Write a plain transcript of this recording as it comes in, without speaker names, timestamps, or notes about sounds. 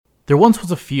There once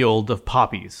was a field of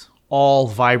poppies, all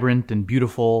vibrant and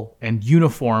beautiful and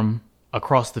uniform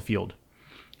across the field.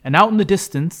 And out in the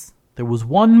distance, there was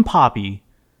one poppy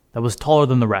that was taller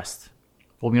than the rest.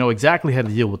 Well, we know exactly how to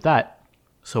deal with that.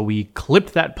 So we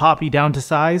clipped that poppy down to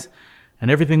size,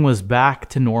 and everything was back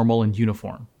to normal and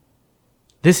uniform.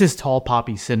 This is tall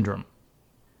poppy syndrome.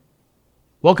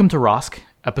 Welcome to Rosk,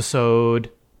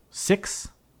 episode 6.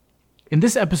 In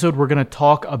this episode, we're going to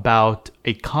talk about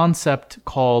a concept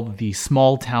called the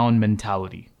small town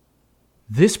mentality.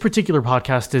 This particular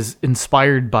podcast is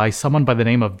inspired by someone by the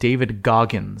name of David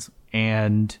Goggins.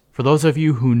 And for those of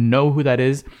you who know who that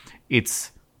is,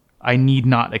 I need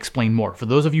not explain more. For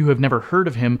those of you who have never heard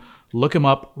of him, look him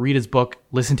up, read his book,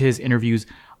 listen to his interviews.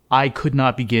 I could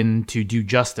not begin to do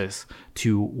justice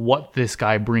to what this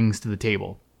guy brings to the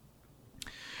table.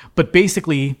 But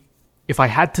basically, if I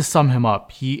had to sum him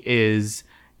up, he is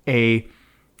a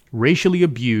racially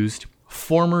abused,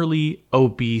 formerly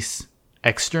obese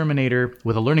exterminator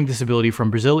with a learning disability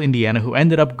from Brazil, Indiana, who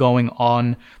ended up going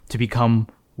on to become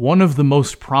one of the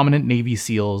most prominent Navy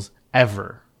SEALs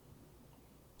ever.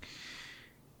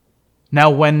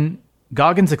 Now, when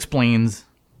Goggins explains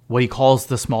what he calls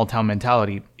the small town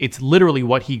mentality, it's literally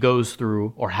what he goes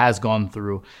through or has gone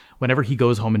through whenever he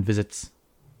goes home and visits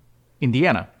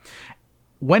Indiana.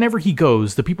 Whenever he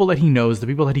goes, the people that he knows, the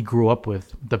people that he grew up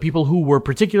with, the people who were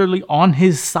particularly on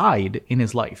his side in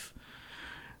his life,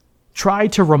 try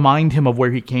to remind him of where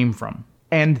he came from.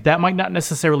 And that might not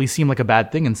necessarily seem like a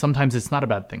bad thing, and sometimes it's not a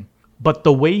bad thing. But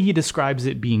the way he describes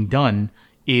it being done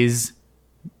is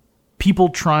people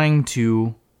trying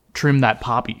to trim that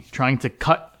poppy, trying to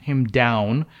cut him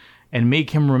down and make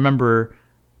him remember,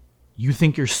 you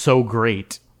think you're so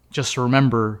great. Just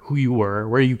remember who you were,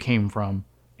 where you came from,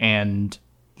 and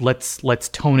let's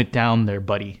tone it down there,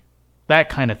 buddy. That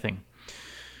kind of thing.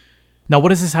 Now, what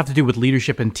does this have to do with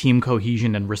leadership and team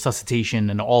cohesion and resuscitation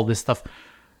and all this stuff?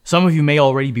 Some of you may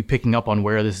already be picking up on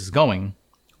where this is going,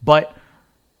 but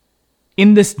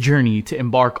in this journey to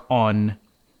embark on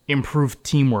improved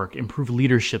teamwork, improved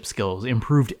leadership skills,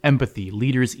 improved empathy,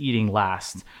 leaders eating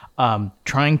last,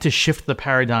 trying to shift the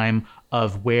paradigm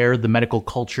of where the medical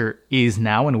culture is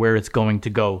now and where it's going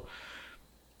to go.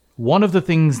 One of the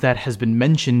things that has been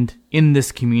mentioned in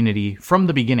this community from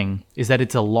the beginning is that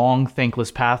it's a long,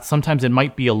 thankless path. Sometimes it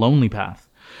might be a lonely path.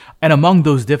 And among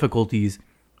those difficulties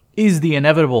is the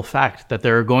inevitable fact that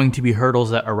there are going to be hurdles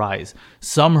that arise.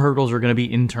 Some hurdles are going to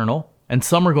be internal, and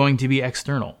some are going to be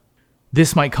external.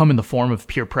 This might come in the form of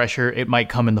peer pressure. It might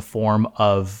come in the form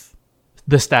of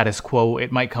the status quo.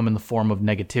 It might come in the form of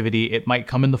negativity. It might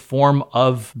come in the form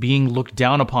of being looked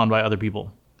down upon by other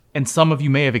people. And some of you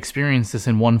may have experienced this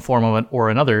in one form or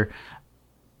another.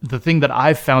 The thing that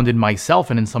I've found in myself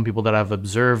and in some people that I've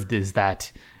observed is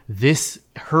that this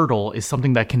hurdle is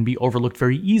something that can be overlooked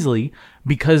very easily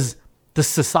because the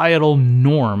societal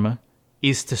norm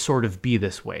is to sort of be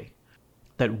this way.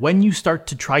 That when you start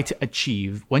to try to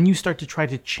achieve, when you start to try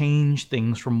to change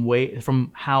things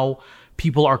from how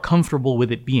people are comfortable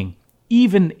with it being,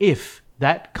 even if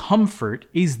that comfort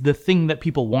is the thing that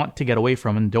people want to get away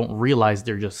from and don't realize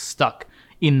they're just stuck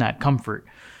in that comfort.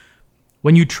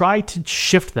 When you try to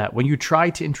shift that, when you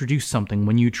try to introduce something,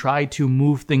 when you try to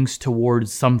move things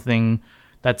towards something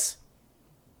that's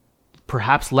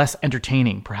perhaps less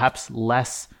entertaining, perhaps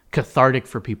less cathartic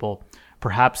for people,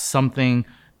 perhaps something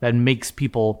that makes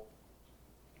people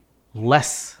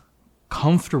less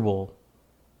comfortable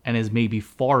and is maybe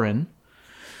foreign.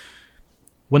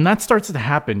 When that starts to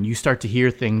happen, you start to hear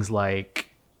things like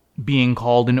being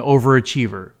called an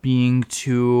overachiever, being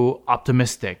too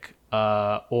optimistic,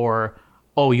 or,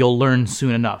 oh, you'll learn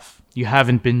soon enough. You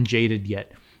haven't been jaded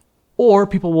yet. Or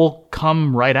people will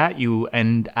come right at you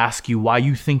and ask you why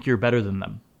you think you're better than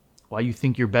them, why you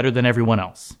think you're better than everyone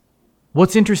else.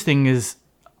 What's interesting is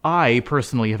I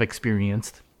personally have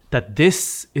experienced that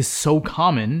this is so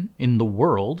common in the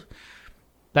world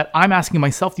that I'm asking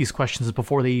myself these questions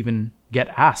before they even get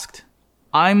asked.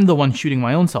 I'm the one shooting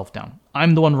my own self down.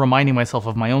 I'm the one reminding myself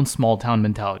of my own small town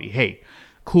mentality. Hey,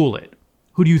 cool it.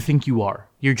 Who do you think you are?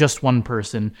 You're just one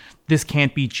person. This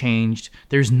can't be changed.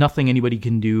 There's nothing anybody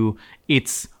can do.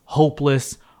 It's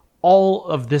hopeless. All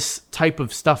of this type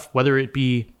of stuff, whether it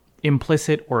be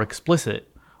implicit or explicit,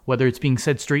 whether it's being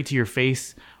said straight to your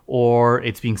face or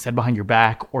it's being said behind your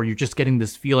back, or you're just getting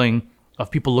this feeling of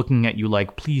people looking at you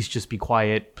like, please just be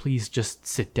quiet. Please just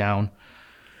sit down.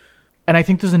 And I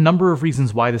think there's a number of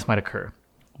reasons why this might occur.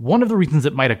 One of the reasons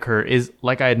it might occur is,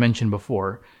 like I had mentioned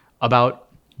before, about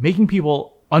making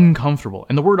people uncomfortable.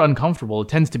 And the word uncomfortable, it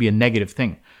tends to be a negative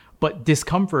thing. But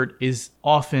discomfort is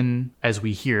often, as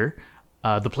we hear,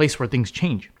 the place where things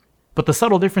change. But the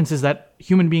subtle difference is that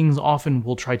human beings often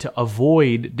will try to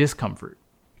avoid discomfort.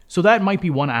 So that might be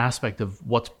one aspect of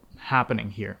what's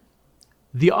happening here.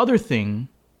 The other thing,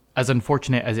 as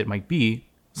unfortunate as it might be,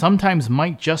 sometimes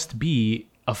might just be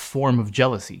a form of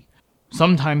jealousy.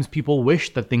 Sometimes people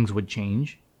wish that things would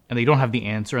change, and they don't have the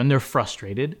answer, and they're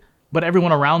frustrated, but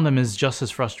everyone around them is just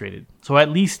as frustrated. So at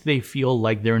least they feel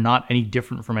like they're not any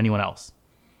different from anyone else.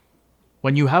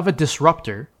 When you have a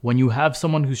disruptor, when you have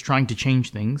someone who's trying to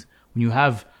change things, when you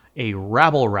have a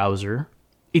rabble-rouser,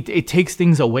 it takes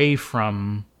things away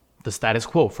from the status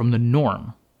quo, from the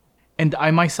norm. And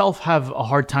I myself have a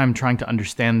hard time trying to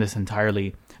understand this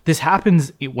entirely. This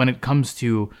happens when it comes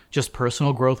to just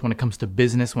personal growth, when it comes to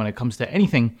business, when it comes to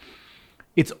anything.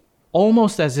 It's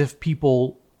almost as if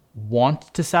people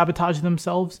want to sabotage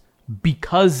themselves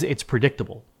because it's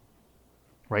predictable,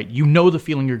 right? You know the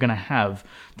feeling you're going to have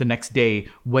the next day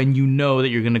when you know that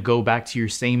you're going to go back to your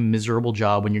same miserable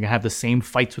job, when you're going to have the same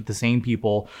fights with the same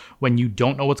people, when you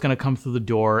don't know what's going to come through the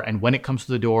door, and when it comes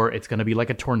through the door, it's going to be like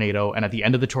a tornado, and at the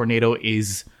end of the tornado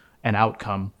is an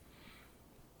outcome.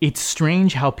 It's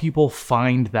strange how people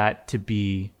find that to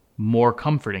be more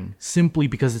comforting simply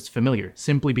because it's familiar,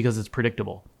 simply because it's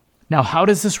predictable. Now, how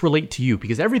does this relate to you?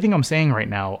 Because everything I'm saying right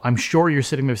now, I'm sure you're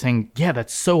sitting there saying, yeah,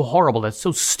 that's so horrible. That's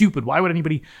so stupid. Why would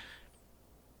anybody?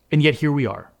 And yet here we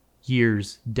are,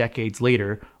 years, decades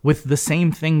later, with the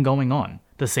same thing going on.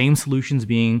 The same solutions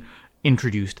being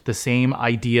introduced, the same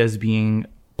ideas being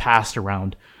passed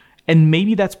around. And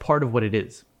maybe that's part of what it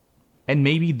is. And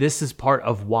maybe this is part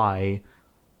of why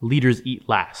leaders eat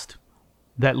last.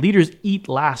 That leaders eat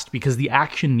last because the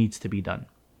action needs to be done.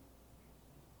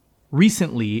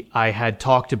 Recently, I had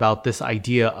talked about this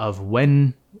idea of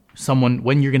when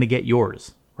you're going to get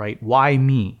yours, right? Why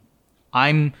me?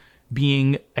 I'm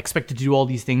being expected to do all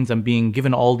these things. I'm being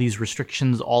given all these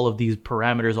restrictions, all of these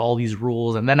parameters, all these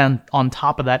rules. And then on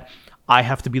top of that, I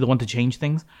have to be the one to change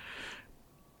things.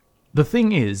 The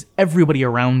thing is, everybody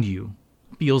around you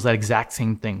feels that exact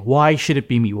same thing. Why should it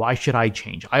be me? Why should I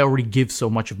change? I already give so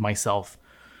much of myself.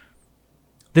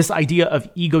 This idea of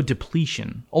ego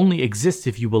depletion only exists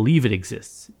if you believe it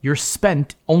exists. You're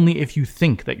spent only if you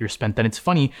think that you're spent. And it's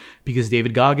funny because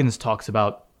David Goggins talks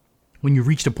about when you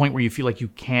reach a point where you feel like you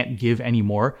can't give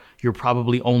anymore, you're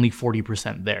probably only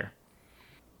 40% there.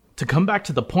 To come back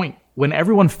to the point, when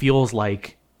everyone feels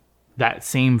like that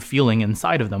same feeling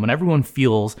inside of them, when everyone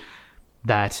feels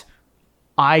that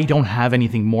I don't have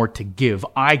anything more to give,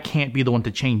 I can't be the one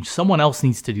to change, someone else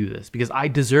needs to do this because I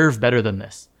deserve better than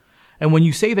this. And when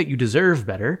you say that you deserve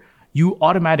better, you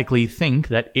automatically think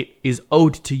that it is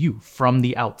owed to you from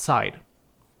the outside.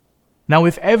 Now,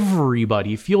 if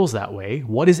everybody feels that way,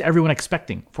 what is everyone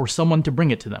expecting? For someone to bring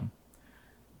it to them.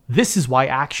 This is why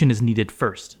action is needed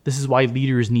first. This is why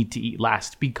leaders need to eat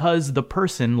last, because the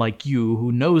person like you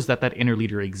who knows that that inner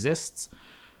leader exists,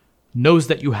 knows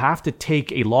that you have to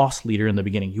take a lost leader in the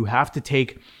beginning. You have to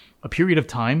take a period of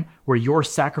time where you're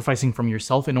sacrificing from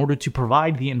yourself in order to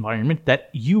provide the environment that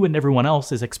you and everyone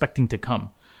else is expecting to come.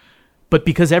 But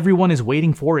because everyone is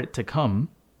waiting for it to come,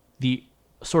 the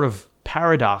sort of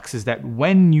paradox is that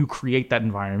when you create that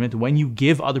environment, when you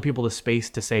give other people the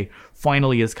space to say,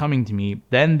 finally it's coming to me,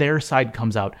 then their side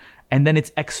comes out. And then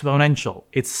it's exponential.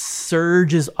 It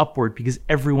surges upward because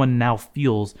everyone now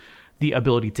feels the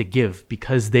ability to give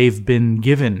because they've been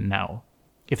given now,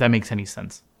 if that makes any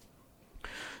sense.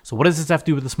 So what does this have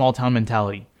to do with the small town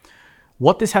mentality?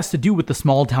 What this has to do with the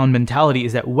small town mentality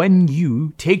is that when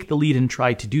you take the lead and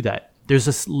try to do that, there's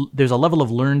a level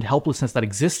of learned helplessness that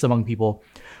exists among people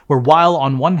where while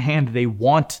on one hand they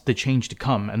want the change to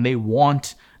come and they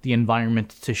want the environment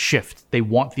to shift, they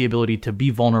want the ability to be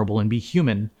vulnerable and be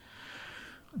human,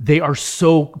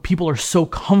 people are so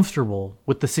comfortable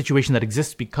with the situation that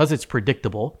exists because it's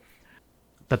predictable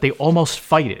that they almost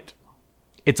fight it.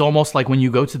 It's almost like when you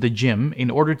go to the gym,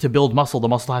 in order to build muscle, the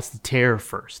muscle has to tear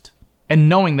first. And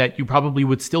knowing that you probably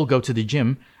would still go to the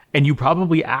gym, and you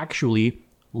probably actually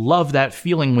love that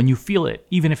feeling when you feel it,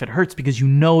 even if it hurts, because you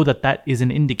know that that is an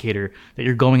indicator that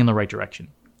you're going in the right direction.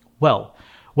 Well,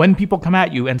 when people come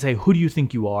at you and say, who do you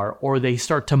think you are? Or they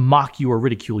start to mock you or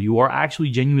ridicule you, or actually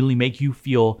genuinely make you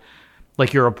feel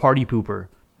like you're a party pooper,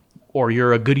 or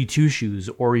you're a goody two-shoes,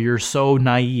 or you're so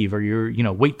naive, or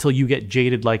wait till you get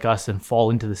jaded like us and fall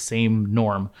into the same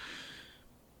norm.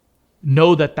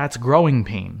 Know that that's growing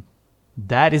pain.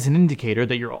 That is an indicator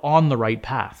that you're on the right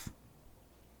path.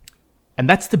 And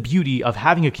that's the beauty of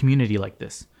having a community like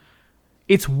this.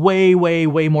 It's way, way,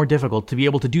 way more difficult to be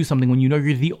able to do something when you know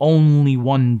you're the only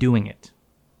one doing it.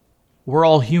 We're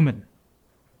all human.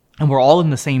 And we're all in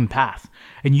the same path.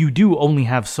 And you do only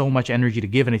have so much energy to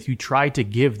give. And if you try to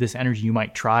give this energy, you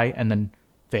might try and then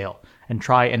fail and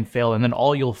try and fail. And then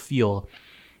all you'll feel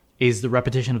is the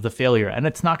repetition of the failure. And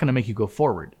it's not going to make you go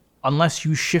forward unless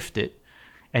you shift it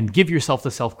and give yourself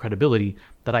the self-credibility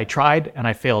that I tried and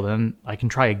I failed. And I can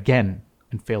try again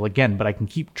and fail again, but I can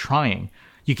keep trying.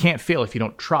 You can't fail if you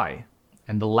don't try.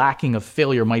 And the lacking of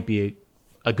failure might be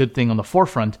a good thing on the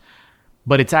forefront,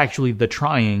 but it's actually the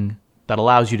trying that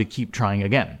allows you to keep trying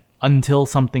again until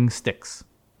something sticks.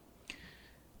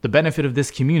 The benefit of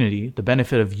this community, the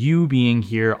benefit of you being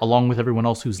here along with everyone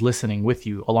else who's listening with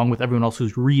you, along with everyone else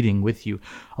who's reading with you,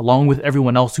 along with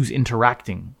everyone else who's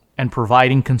interacting and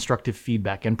providing constructive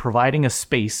feedback and providing a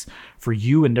space for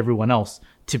you and everyone else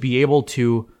to be able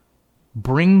to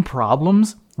bring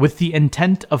problems with the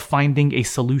intent of finding a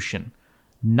solution,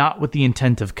 not with the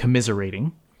intent of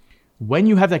commiserating. When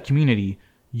you have that community,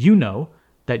 you know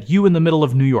that you in the middle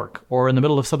of New York or in the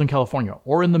middle of Southern California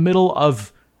or in the middle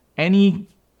of any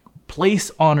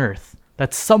place on earth,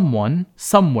 that someone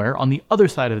somewhere on the other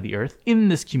side of the earth in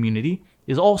this community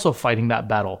is also fighting that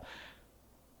battle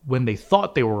when they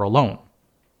thought they were alone.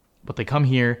 But they come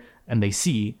here and they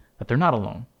see that they're not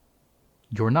alone.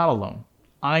 You're not alone.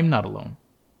 I'm not alone.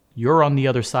 You're on the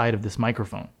other side of this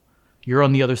microphone. You're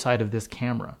on the other side of this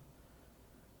camera.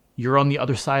 You're on the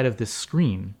other side of this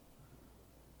screen.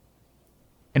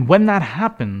 And when that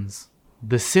happens,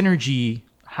 the synergy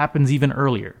happens even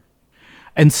earlier.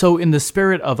 And so in the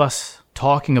spirit of us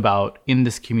talking about in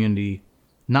this community,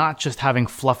 not just having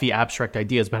fluffy abstract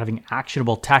ideas, but having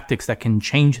actionable tactics that can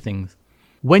change things,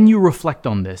 when you reflect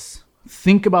on this,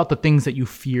 think about the things that you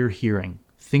fear hearing.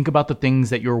 Think about the things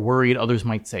that you're worried others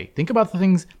might say. Think about the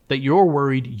things that you're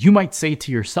worried you might say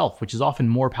to yourself, which is often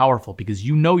more powerful because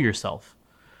you know yourself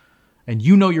and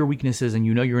you know your weaknesses and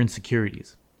you know your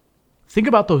insecurities. Think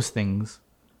about those things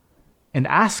and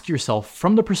ask yourself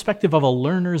from the perspective of a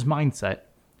learner's mindset,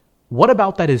 what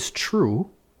about that is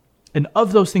true? And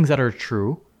of those things that are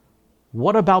true,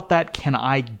 what about that can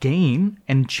I gain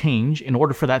and change in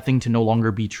order for that thing to no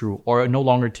longer be true or no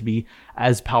longer to be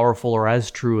as powerful or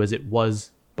as true as it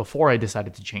was before I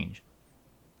decided to change?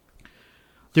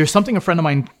 There's something a friend of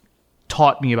mine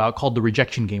taught me about called the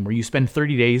rejection game, where you spend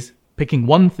 30 days picking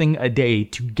one thing a day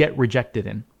to get rejected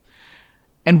in.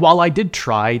 And while I did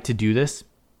try to do this,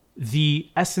 the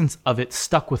essence of it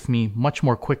stuck with me much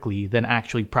more quickly than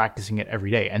actually practicing it every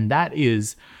day. And that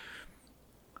is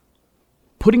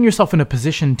putting yourself in a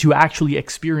position to actually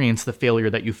experience the failure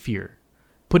that you fear.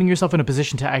 Putting yourself in a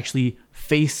position to actually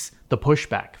face the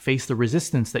pushback, face the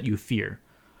resistance that you fear.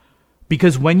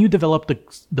 Because when you develop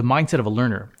the mindset of a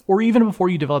learner, or even before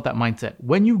you develop that mindset,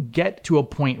 when you get to a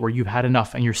point where you've had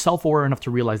enough and you're self-aware enough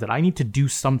to realize that I need to do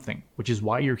something, which is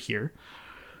why you're here,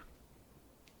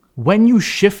 when you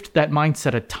shift that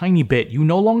mindset a tiny bit, you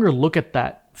no longer look at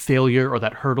that failure or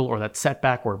that hurdle or that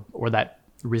setback or that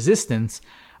resistance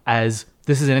as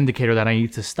this is an indicator that I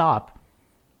need to stop.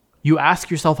 You ask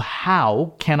yourself,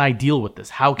 how can I deal with this?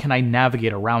 How can I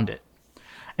navigate around it?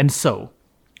 And so,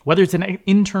 whether it's an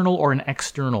internal or an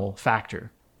external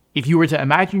factor, if you were to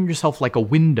imagine yourself like a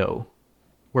window,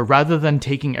 where rather than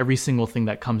taking every single thing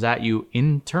that comes at you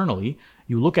internally,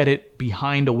 you look at it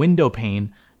behind a window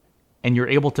pane and you're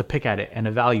able to pick at it and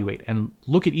evaluate and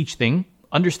look at each thing,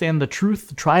 understand the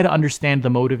truth, try to understand the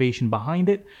motivation behind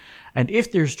it. And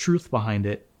if there's truth behind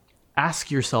it, ask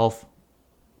yourself,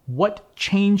 what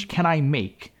change can I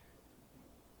make?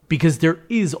 Because there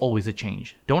is always a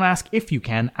change. Don't ask if you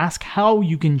can, ask how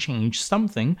you can change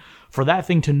something for that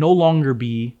thing to no longer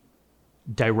be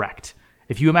direct.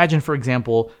 If you imagine, for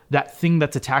example, that thing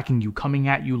that's attacking you coming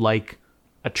at you like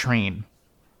a train,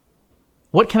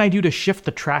 what can I do to shift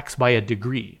the tracks by a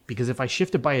degree? Because if I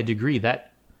shift it by a degree,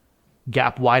 that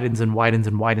gap widens and widens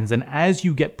and widens. And as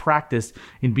you get practice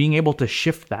in being able to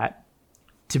shift that,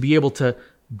 to be able to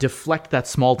deflect that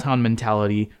small town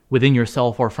mentality within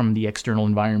yourself or from the external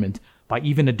environment by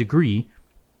even a degree,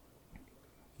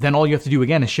 then all you have to do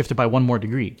again is shift it by one more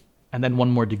degree and then one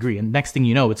more degree. And next thing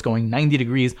you know, it's going 90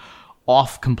 degrees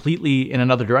off completely in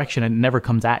another direction and it never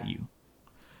comes at you.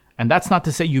 And that's not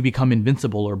to say you become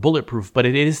invincible or bulletproof, but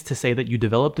it is to say that you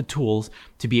develop the tools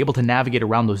to be able to navigate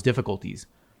around those difficulties.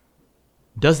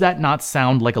 Does that not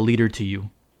sound like a leader to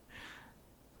you?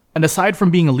 And aside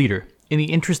from being a leader, in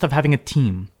the interest of having a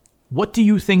team, what do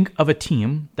you think of a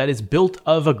team that is built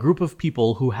of a group of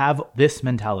people who have this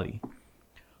mentality?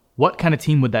 What kind of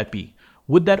team would that be?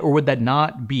 Would that or would that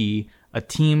not be a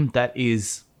team that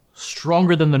is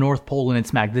stronger than the North Pole in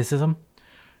its magnetism?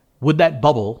 would that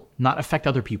bubble not affect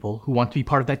other people who want to be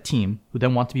part of that team, who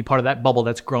then want to be part of that bubble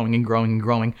that's growing and growing and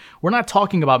growing? We're not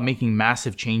talking about making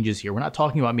massive changes here. We're not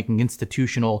talking about making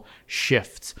institutional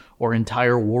shifts or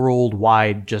entire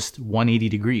worldwide just 180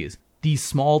 degrees. These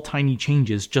small, tiny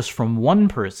changes just from one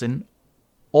person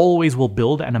always will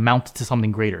build and amount to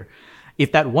something greater.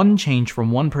 If that one change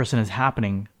from one person is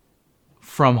happening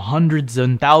from hundreds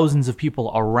and thousands of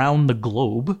people around the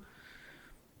globe,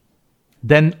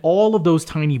 then all of those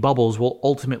tiny bubbles will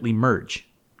ultimately merge,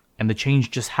 and the change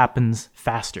just happens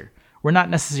faster. We're not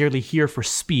necessarily here for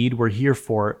speed, we're here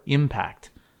for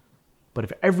impact. But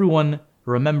if everyone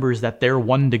remembers that their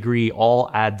 1 degree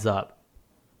all adds up,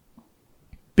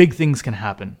 big things can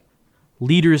happen.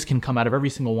 Leaders can come out of every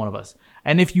single one of us.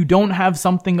 And if you don't have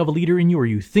something of a leader in you, or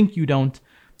you think you don't,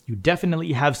 you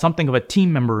definitely have something of a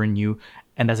team member in you.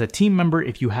 And as a team member,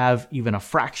 if you have even a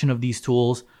fraction of these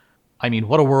tools, I mean,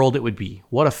 what a world it would be.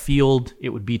 What a field it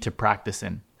would be to practice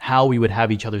in. How we would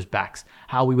have each other's backs.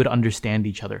 How we would understand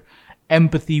each other.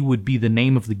 Empathy would be the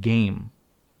name of the game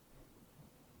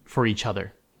for each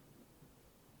other.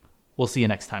 We'll see you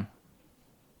next time.